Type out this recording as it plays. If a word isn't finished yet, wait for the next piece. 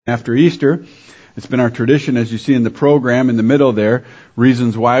After Easter, it's been our tradition, as you see in the program in the middle there,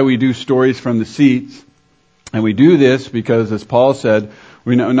 reasons why we do stories from the seats. And we do this because, as Paul said,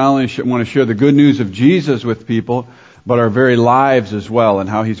 we not only want to share the good news of Jesus with people, but our very lives as well, and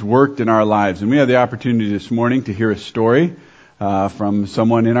how He's worked in our lives. And we have the opportunity this morning to hear a story from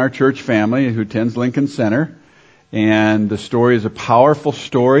someone in our church family who attends Lincoln Center. And the story is a powerful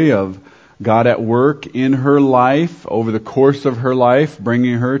story of God at work in her life, over the course of her life,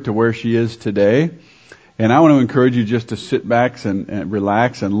 bringing her to where she is today. And I want to encourage you just to sit back and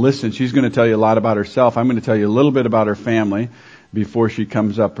relax and listen. She's going to tell you a lot about herself. I'm going to tell you a little bit about her family before she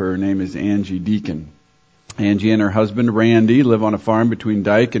comes up. Her name is Angie Dieken. Angie and her husband Randy live on a farm between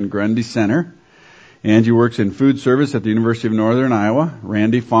Dieken and Grundy Center. Angie works in food service at the University of Northern Iowa.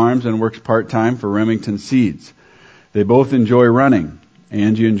 Randy farms and works part-time for Remington Seeds. They both enjoy running.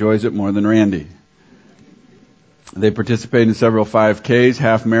 Angie enjoys it more than Randy. They participate in several 5Ks,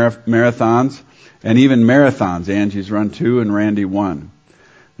 half marathons, and even marathons. Angie's run 2 and Randy 1.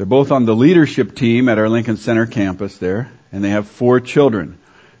 They're both on the leadership team at our Lincoln Center campus there, and they have 4 children.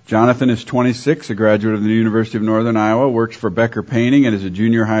 Jonathan is 26, a graduate of the University of Northern Iowa, works for Becker Painting and is a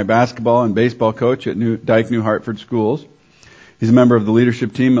junior high basketball and baseball coach at Dieken New Hartford schools. He's a member of the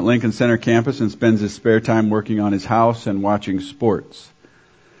leadership team at Lincoln Center campus and spends his spare time working on his house and watching sports.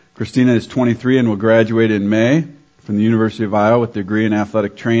 Christina is 23 and will graduate in May from the University of Iowa with a degree in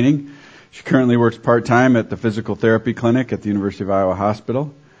athletic training. She currently works part-time at the physical therapy clinic at the University of Iowa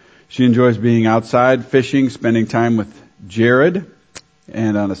Hospital. She enjoys being outside, fishing, spending time with Jared.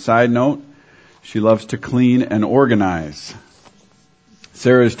 And on a side note, she loves to clean and organize.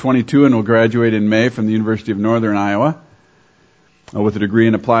 Sarah is 22 and will graduate in May from the University of Northern Iowa with a degree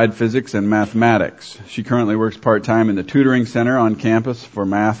in applied physics and mathematics. She currently works part-time in the tutoring center on campus for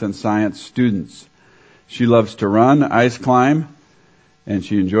math and science students. She loves to run, ice climb, and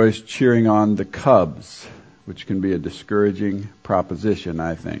she enjoys cheering on the Cubs, which can be a discouraging proposition,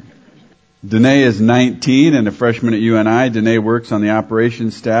 I think. Danae is 19 and a freshman at UNI. Danae works on the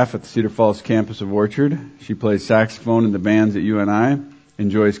operations staff at the Cedar Falls campus of Orchard. She plays saxophone in the bands at UNI,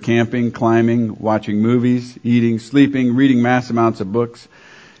 enjoys camping, climbing, watching movies, eating, sleeping, reading mass amounts of books,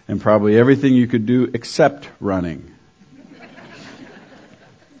 and probably everything you could do except running.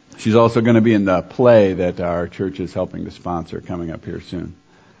 She's also going to be in the play that our church is helping to sponsor coming up here soon.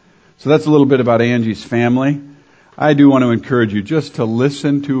 So that's a little bit about Angie's family. I do want to encourage you just to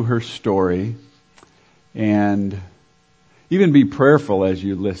listen to her story and even be prayerful as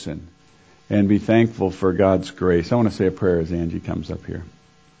you listen and be thankful for God's grace. I want to say a prayer as Angie comes up here.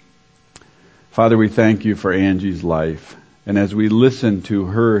 Father, we thank you for Angie's life. And as we listen to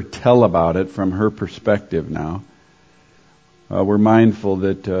her tell about it from her perspective now, we're mindful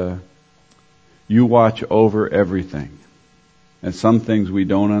that you watch over everything. And some things we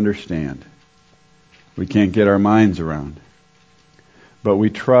don't understand. We can't get our minds around. But we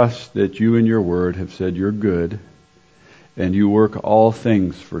trust that you in your word have said you're good and you work all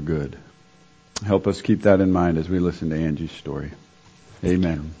things for good. Help us keep that in mind as we listen to Angie's story.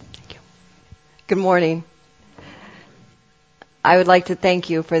 Amen. Thank you. Good morning. I would like to thank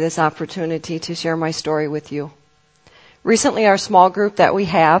you for this opportunity to share my story with you. Recently, our small group that we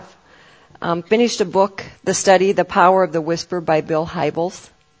have finished a book, the study, The Power of the Whisper by Bill Hybels.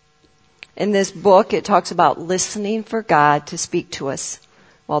 In this book, it talks about listening for God to speak to us.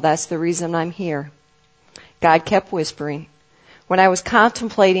 Well, that's the reason I'm here. God kept whispering. When I was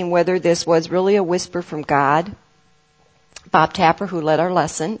contemplating whether this was really a whisper from God, Bob Tapper, who led our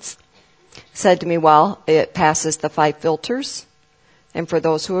lessons, said to me, well, it passes the 5 filters. And for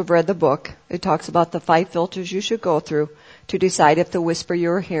those who have read the book, it talks about the 5 filters you should go through to decide if the whisper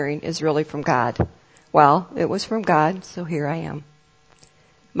you're hearing is really from God. Well, it was from God, so here I am.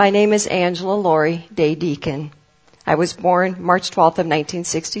 My name is Angela Lori Day Dieken. I was born March 12th of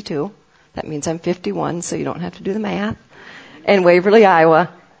 1962. That means I'm 51, so you don't have to do the math. In Waverly, Iowa,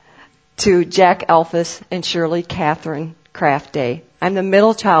 to Jack Elphus and Shirley Catherine Kraft Day. I'm the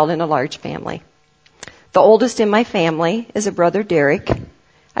middle child in a large family. The oldest in my family is a brother, Derek.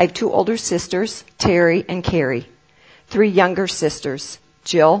 I have 2 older sisters, Terry and Carrie. 3 younger sisters,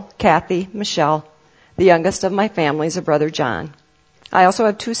 Jill, Kathy, Michelle. The youngest of my family is a brother, John. I also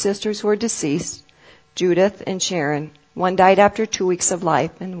have 2 sisters who are deceased, Judith and Sharon. One died after 2 weeks of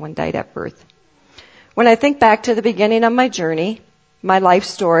life and one died at birth. When I think back to the beginning of my journey, my life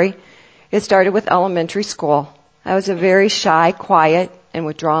story, it started with elementary school. I was a very shy, quiet, and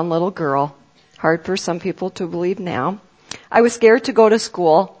withdrawn little girl. Hard for some people to believe now. I was scared to go to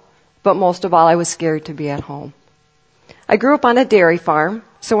school, but most of all, I was scared to be at home. I grew up on a dairy farm,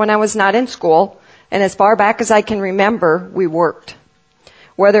 so when I was not in school, and as far back as I can remember, we worked.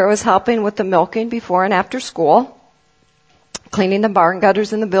 Whether it was helping with the milking before and after school, cleaning the barn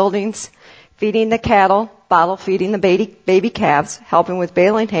gutters in the buildings, feeding the cattle, bottle feeding the baby calves, helping with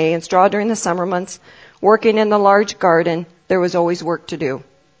baling hay and straw during the summer months, working in the large garden, there was always work to do.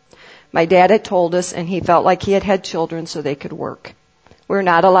 My dad had told us, and he felt like he had had children so they could work. We were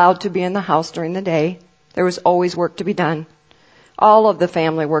not allowed to be in the house during the day. There was always work to be done. All of the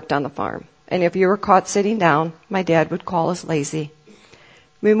family worked on the farm. And if you were caught sitting down, my dad would call us lazy.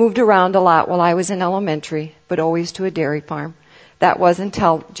 We moved around a lot while I was in elementary, but always to a dairy farm. That was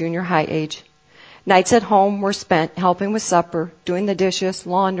until junior high age. Nights at home were spent helping with supper, doing the dishes,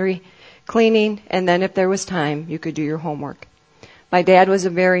 laundry, cleaning, and then if there was time, you could do your homework. My dad was a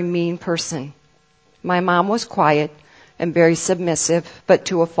very mean person. My mom was quiet and very submissive, but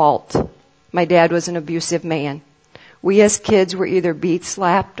to a fault. My dad was an abusive man. We as kids were either beat,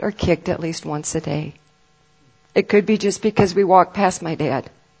 slapped, or kicked at least once a day. It could be just because we walked past my dad,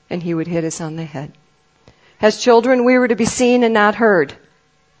 and he would hit us on the head. As children, we were to be seen and not heard.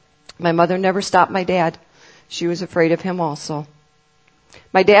 My mother never stopped my dad. She was afraid of him also.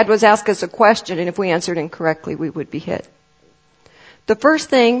 My dad was asked us a question, and if we answered incorrectly, we would be hit. The first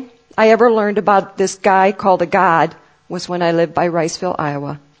thing I ever learned about this guy called a God was when I lived by Riceville,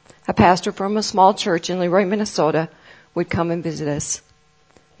 Iowa. A pastor from a small church in Leroy, Minnesota, would come and visit us.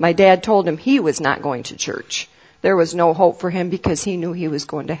 My dad told him he was not going to church. There was no hope for him because he knew he was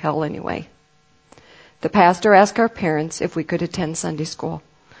going to hell anyway. The pastor asked our parents if we could attend Sunday school.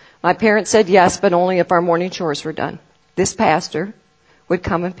 My parents said yes, but only if our morning chores were done. This pastor would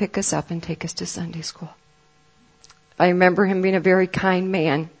come and pick us up and take us to Sunday school. I remember him being a very kind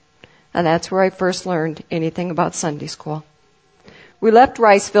man, and that's where I first learned anything about Sunday school. We left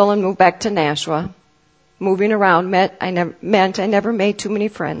Riceville and moved back to Nashua. Moving around meant I never made too many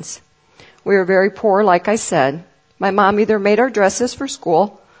friends. We were very poor, like I said. My mom either made our dresses for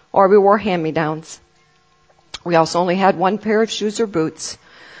school or we wore hand-me-downs. We also only had one pair of shoes or boots.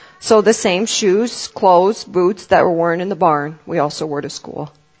 So the same shoes, clothes, boots that were worn in the barn, we also wore to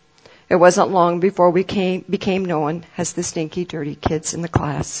school. It wasn't long before we became known as the stinky, dirty kids in the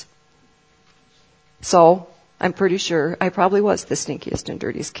class. So I'm pretty sure I probably was the stinkiest and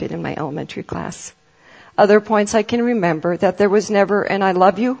dirtiest kid in my elementary class. Other points I can remember that there was never an I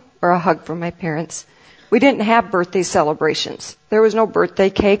love you or a hug from my parents. We didn't have birthday celebrations. There was no birthday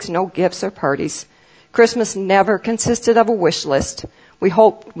cakes, no gifts or parties. Christmas never consisted of a wish list. We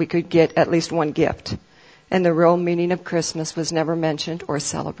hoped we could get at least one gift. And the real meaning of Christmas was never mentioned or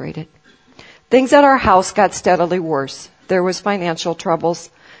celebrated. Things at our house got steadily worse. There was financial troubles.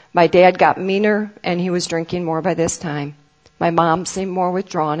 My dad got meaner and he was drinking more by this time. My mom seemed more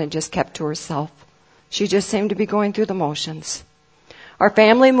withdrawn and just kept to herself. She just seemed to be going through the motions. Our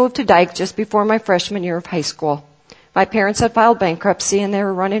family moved to Dieken just before my freshman year of high school. My parents had filed bankruptcy and they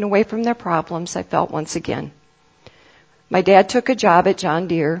were running away from their problems, I felt once again. My dad took a job at John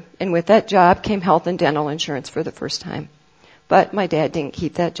Deere, and with that job came health and dental insurance for the first time. But my dad didn't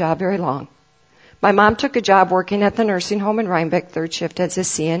keep that job very long. My mom took a job working at the nursing home in Rhinebeck, third shift as a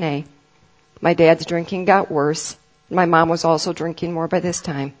CNA. My dad's drinking got worse. My mom was also drinking more by this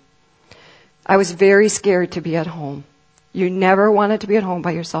time. I was very scared to be at home. You never wanted to be at home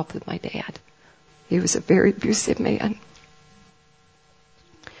by yourself with my dad. He was a very abusive man.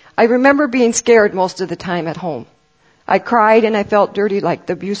 I remember being scared most of the time at home. I cried and I felt dirty, like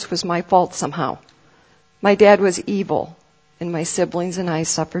the abuse was my fault somehow. My dad was evil, and my siblings and I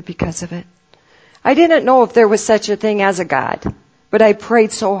suffered because of it. I didn't know if there was such a thing as a God, but I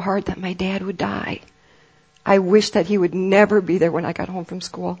prayed so hard that my dad would die. I wished that he would never be there when I got home from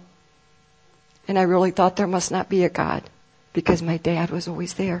school. And I really thought there must not be a God, because my dad was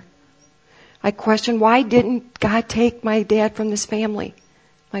always there. I questioned, why didn't God take my dad from this family?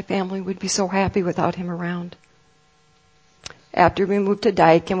 My family would be so happy without him around. After we moved to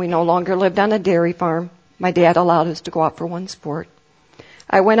Dieken, we no longer lived on a dairy farm. My dad allowed us to go out for one sport.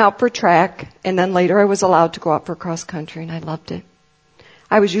 I went out for track, and then later I was allowed to go out for cross country, and I loved it.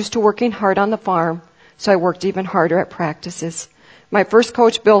 I was used to working hard on the farm, so I worked even harder at practices. My first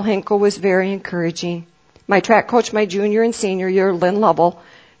coach, Bill Hinkle, was very encouraging. My track coach, my junior and senior year, Lynn Lovell,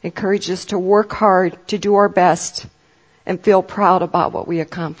 encouraged us to work hard, to do our best, and feel proud about what we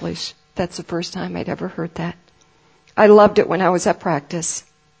accomplish. That's the first time I'd ever heard that. I loved it when I was at practice,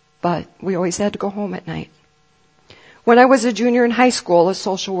 but we always had to go home at night. When I was a junior in high school, a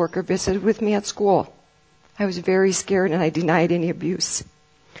social worker visited with me at school. I was very scared and I denied any abuse.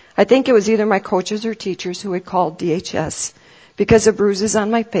 I think it was either my coaches or teachers who had called DHS because of bruises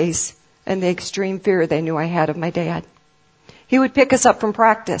on my face and the extreme fear they knew I had of my dad. He would pick us up from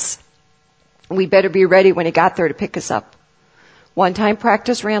practice. We better be ready when he got there to pick us up. One time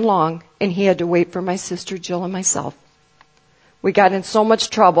practice ran long, and he had to wait for my sister Jill and myself. We got in so much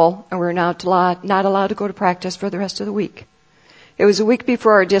trouble, and we were not allowed to go to practice for the rest of the week. It was a week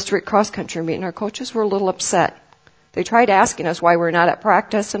before our district cross-country meet, and our coaches were a little upset. They tried asking us why we were not at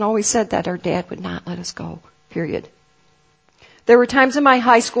practice, and always said that our dad would not let us go, period. There were times in my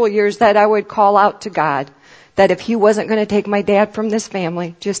high school years that I would call out to God that if he wasn't going to take my dad from this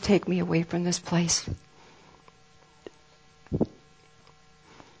family, just take me away from this place.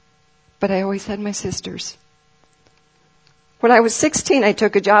 But I always had my sisters. When I was 16, I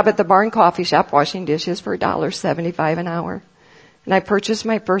took a job at the bar and coffee shop washing dishes for $1.75 an hour. And I purchased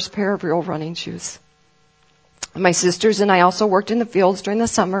my first pair of real running shoes. My sisters and I also worked in the fields during the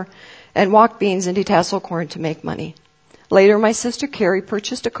summer and walked beans and detasseled corn to make money. Later, my sister Carrie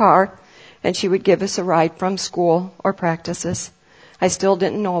purchased a car, and she would give us a ride from school or practices. I still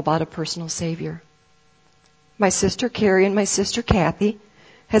didn't know about a personal Savior. My sister Carrie and my sister Kathy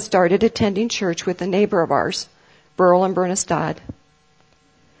had started attending church with a neighbor of ours, Burl and Bernice Dodd.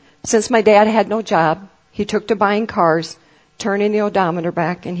 Since my dad had no job, he took to buying cars, turning the odometer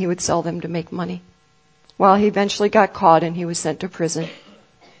back, and he would sell them to make money. Well, he eventually got caught and he was sent to prison.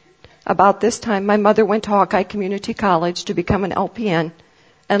 About this time, my mother went to Hawkeye Community College to become an LPN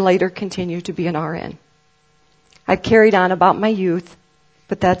and later continued to be an RN. I've carried on about my youth,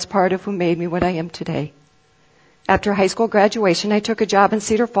 but that's part of who made me what I am today. After high school graduation, I took a job in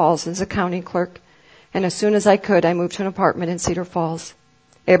Cedar Falls as accounting clerk, and as soon as I could, I moved to an apartment in Cedar Falls.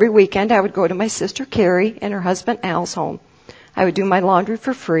 Every weekend, I would go to my sister Carrie and her husband Al's home. I would do my laundry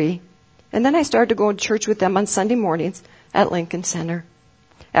for free, and then I started to go to church with them on Sunday mornings at Lincoln Center.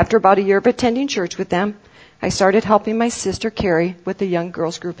 After about a year of attending church with them, I started helping my sister Carrie with the young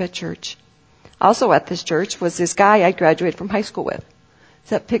girls group at church. Also at this church was this guy I graduated from high school with.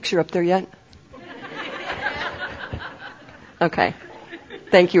 Is that picture up there yet? Okay.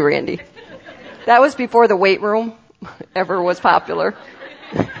 Thank you, Randy. That was before the weight room ever was popular.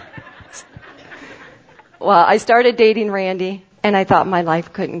 Well, I started dating Randy, and I thought my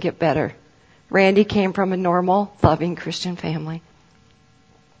life couldn't get better. Randy came from a normal, loving Christian family.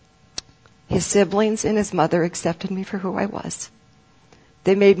 His siblings and his mother accepted me for who I was.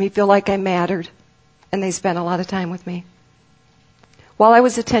 They made me feel like I mattered, and they spent a lot of time with me. While I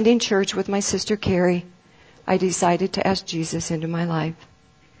was attending church with my sister Carrie, I decided to ask Jesus into my life.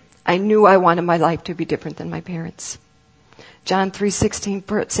 I knew I wanted my life to be different than my parents. John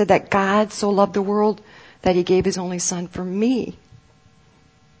 3:16 said that God so loved the world that he gave his only son for me,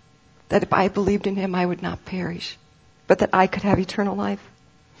 that if I believed in him, I would not perish, but that I could have eternal life.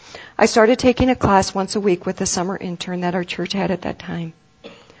 I started taking a class once a week with a summer intern that our church had at that time.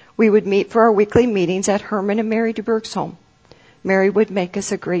 We would meet for our weekly meetings at Herman and Mary DeBerg's home. Mary would make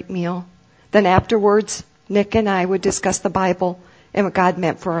us a great meal. Then afterwards, Nick and I would discuss the Bible and what God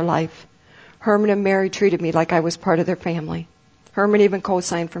meant for our life. Herman and Mary treated me like I was part of their family. Herman even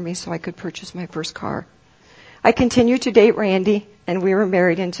co-signed for me so I could purchase my first car. I continued to date Randy, and we were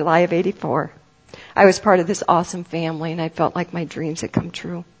married in July of '84. I was part of this awesome family, and I felt like my dreams had come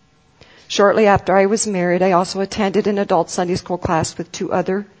true. Shortly after I was married, I also attended an adult Sunday school class with two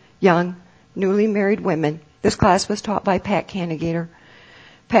other young, newly married women. This class was taught by Pat Cannigator.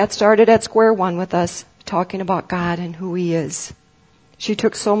 Pat started at square one with us, talking about God and who he is. She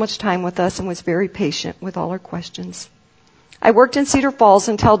took so much time with us and was very patient with all our questions. I worked in Cedar Falls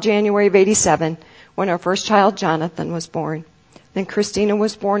until January of '87, when our first child, Jonathan, was born. Then Christina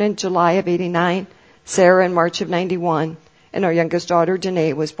was born in July of '89, Sarah in March of '91, and our youngest daughter,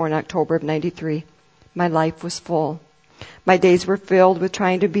 Danae, was born October of '93. My life was full. My days were filled with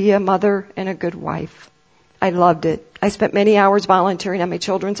trying to be a mother and a good wife. I loved it. I spent many hours volunteering at my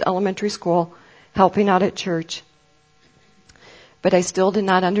children's elementary school, helping out at church. But I still did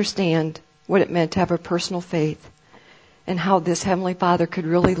not understand what it meant to have a personal faith and how this Heavenly Father could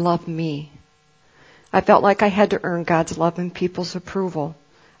really love me. I felt like I had to earn God's love and people's approval.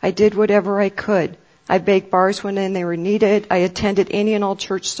 I did whatever I could. I baked bars when they were needed. I attended any and all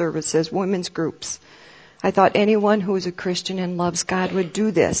church services, women's groups. I thought anyone who is a Christian and loves God would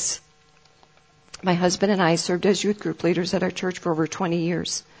do this. My husband and I served as youth group leaders at our church for over 20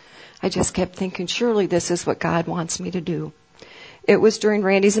 years. I just kept thinking, surely this is what God wants me to do. It was during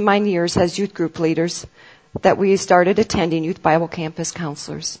Randy's and mine years as youth group leaders that we started attending Youth Bible Campus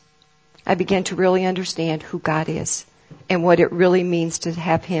counselors. I began to really understand who God is and what it really means to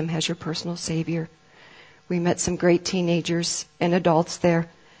have him as your personal Savior. We met some great teenagers and adults there,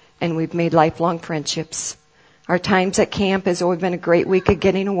 and we've made lifelong friendships. Our times at camp has always been a great week of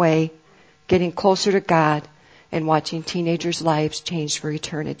getting away, getting closer to God, and watching teenagers' lives change for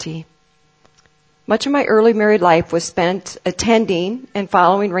eternity. Much of my early married life was spent attending and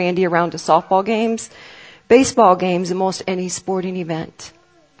following Randy around to softball games, baseball games, and most any sporting event.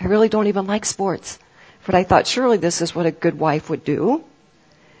 I really don't even like sports, but I thought surely this is what a good wife would do.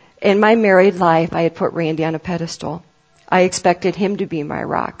 In my married life, I had put Randy on a pedestal. I expected him to be my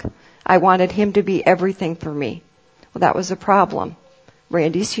rock. I wanted him to be everything for me. Well, that was a problem.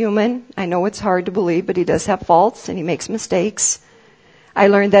 Randy's human. I know it's hard to believe, but he does have faults and he makes mistakes. I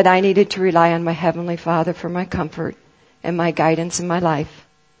learned that I needed to rely on my Heavenly Father for my comfort and my guidance in my life.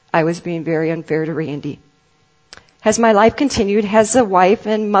 I was being very unfair to Randy. As my life continued, as a wife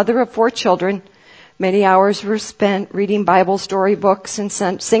and mother of 4 children, many hours were spent reading Bible storybooks and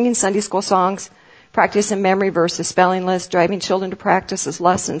singing Sunday school songs, practicing memory verses, spelling lists, driving children to practice as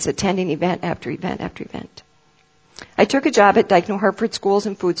lessons, attending event after event after event. I took a job at Dieken Hartford Schools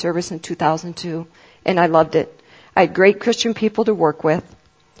and Food Service in 2002, and I loved it. I had great Christian people to work with,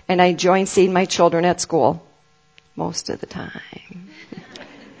 and I enjoyed seeing my children at school most of the time.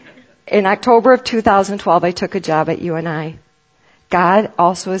 In October of 2012, I took a job at UNI. God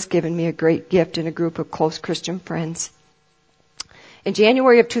also has given me a great gift and a group of close Christian friends. In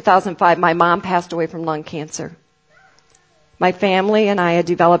January of 2005, my mom passed away from lung cancer. My family and I had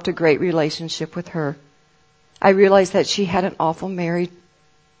developed a great relationship with her. I realized that she had an awful married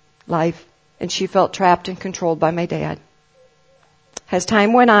life, and she felt trapped and controlled by my dad. As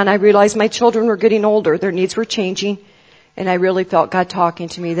time went on, I realized my children were getting older, their needs were changing, and I really felt God talking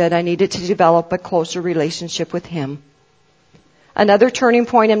to me that I needed to develop a closer relationship with Him. Another turning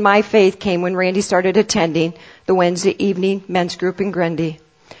point in my faith came when Randy started attending the Wednesday evening men's group in Grundy.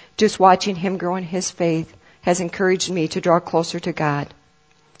 Just watching him grow in his faith has encouraged me to draw closer to God.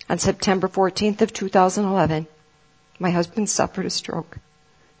 On September 14th of 2011, my husband suffered a stroke.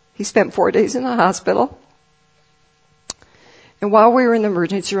 He spent 4 days in the hospital. And while we were in the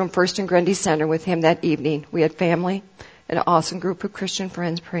emergency room first in Grundy Center with him that evening, we had family and an awesome group of Christian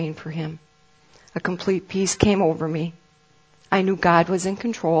friends praying for him. A complete peace came over me. I knew God was in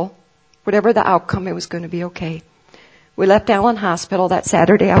control. Whatever the outcome, it was going to be okay. We left Allen Hospital that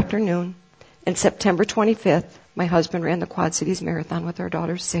Saturday afternoon. And September 25th, my husband ran the Quad Cities Marathon with our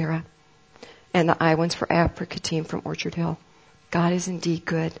daughter Sarah and the I-1s for Africa team from Orchard Hill. God is indeed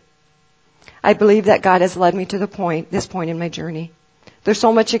good. I believe that God has led me to this point in my journey. There's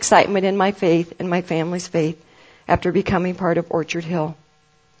so much excitement in my faith and my family's faith after becoming part of Orchard Hill.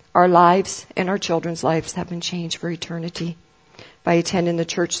 Our lives and our children's lives have been changed for eternity by attending the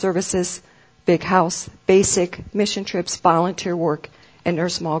church services, big house, basic, mission trips, volunteer work, and our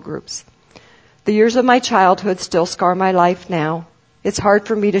small groups. The years of my childhood still scar my life now. It's hard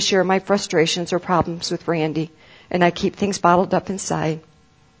for me to share my frustrations or problems with Randy, and I keep things bottled up inside.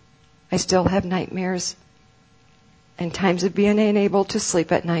 I still have nightmares and times of being unable to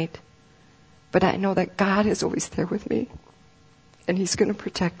sleep at night. But I know that God is always there with me, and He's going to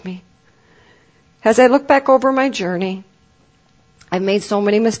protect me. As I look back over my journey, I've made so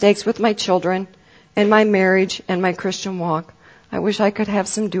many mistakes with my children and my marriage and my Christian walk. I wish I could have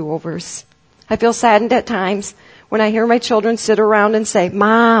some do-overs. I feel saddened at times when I hear my children sit around and say,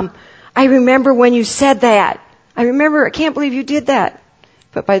 "Mom, I remember when you said that. I can't believe you did that."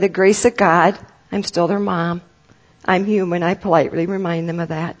 But by the grace of God, I'm still their mom. I'm human. I politely remind them of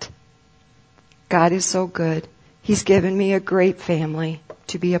that. God is so good. He's given me a great family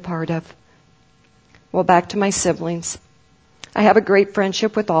to be a part of. Well, back to my siblings. I have a great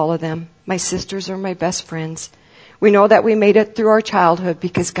friendship with all of them. My sisters are my best friends. We know that we made it through our childhood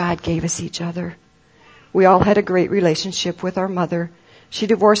because God gave us each other. We all had a great relationship with our mother. She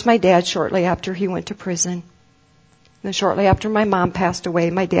divorced my dad shortly after he went to prison. Then shortly after my mom passed away,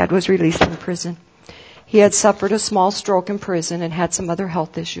 my dad was released from prison. He had suffered a small stroke in prison and had some other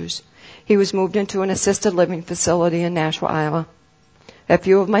health issues. He was moved into an assisted living facility in Nashua, Iowa. A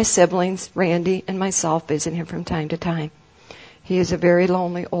few of my siblings, Randy and myself, visit him from time to time. He is a very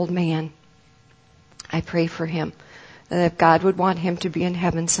lonely old man. I pray for him that if God would want him to be in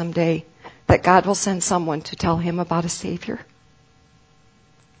heaven someday, that God will send someone to tell him about a Savior.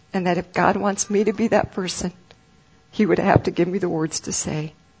 And that if God wants me to be that person, He would have to give me the words to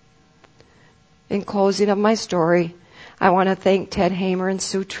say. In closing of my story, I want to thank Ted Hamer and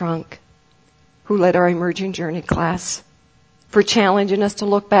Sue Trunk, who led our Emerging Journey class, for challenging us to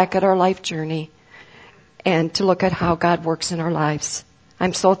look back at our life journey and to look at how God works in our lives.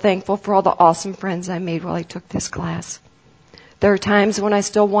 I'm so thankful for all the awesome friends I made while I took this class. There are times when I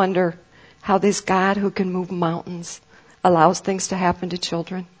still wonder how this God who can move mountains allows things to happen to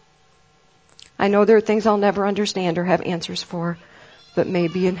children. I know there are things I'll never understand or have answers for, but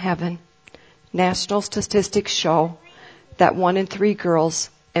maybe in heaven. National statistics show that 1 in 3 girls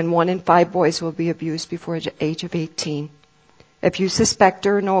and 1 in 5 boys will be abused before the age of 18. If you suspect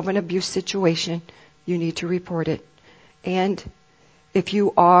or know of an abuse situation, you need to report it. And if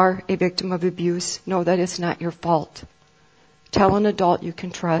you are a victim of abuse, know that it's not your fault. Tell an adult you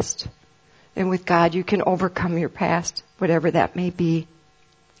can trust. And with God, you can overcome your past, whatever that may be.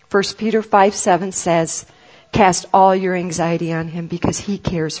 1 Peter 5:7 says, cast all your anxiety on him because he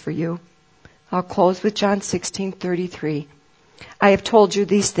cares for you. I'll close with John 16:33. I have told you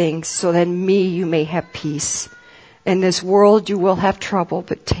these things so that in me you may have peace. In this world you will have trouble,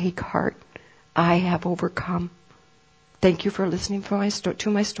 but take heart. I have overcome. Thank you for listening to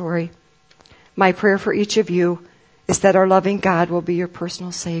my story. My prayer for each of you is that our loving God will be your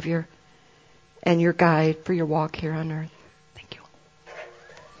personal Savior and your guide for your walk here on earth. Thank you.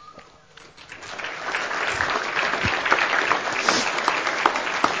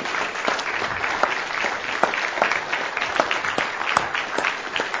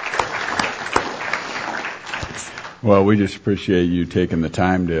 Well, we just appreciate you taking the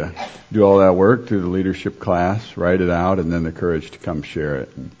time to do all that work through the leadership class, write it out, and then the courage to come share it.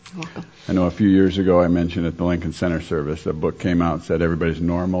 You're welcome. I know a few years ago I mentioned at the Lincoln Center service, a book came out and said everybody's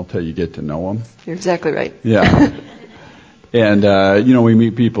normal till you get to know them. You're exactly right. Yeah. And, we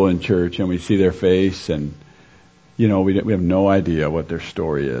meet people in church and we see their face and, we have no idea what their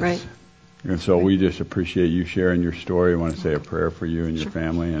story is. Right. And so we just appreciate you sharing your story. I want to say a prayer for you and your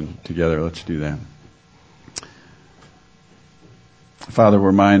family, and together let's do that. Father,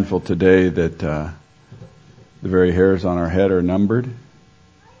 we're mindful today that the very hairs on our head are numbered,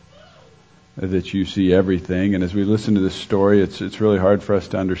 that you see everything. And as we listen to this story, it's really hard for us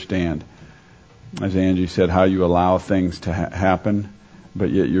to understand. As Angie said, how you allow things to happen,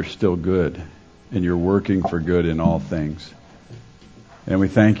 but yet you're still good, and you're working for good in all things. And we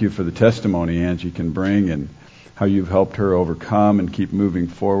thank you for the testimony Angie can bring and how you've helped her overcome and keep moving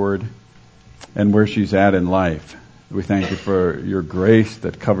forward and where she's at in life. We thank you for your grace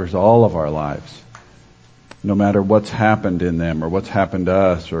that covers all of our lives, no matter what's happened in them or what's happened to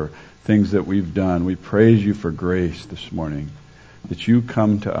us or things that we've done. We praise you for grace this morning, that you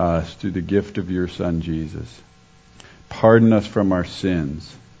come to us through the gift of your Son, Jesus. Pardon us from our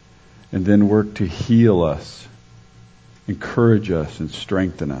sins, and then work to heal us, encourage us, and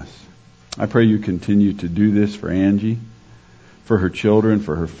strengthen us. I pray you continue to do this for Angie, for her children,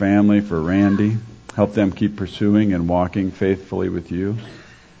 for her family, for Randy. Help them keep pursuing and walking faithfully with you.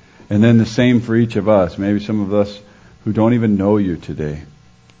 And then the same for each of us, maybe some of us who don't even know you today,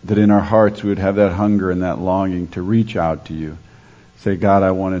 that in our hearts we would have that hunger and that longing to reach out to you. Say, God,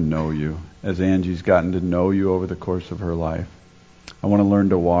 I want to know you, as Angie's gotten to know you over the course of her life. I want to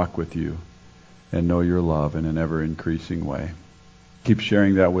learn to walk with you and know your love in an ever-increasing way. Keep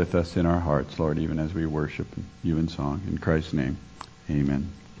sharing that with us in our hearts, Lord, even as we worship you in song. In Christ's name, amen.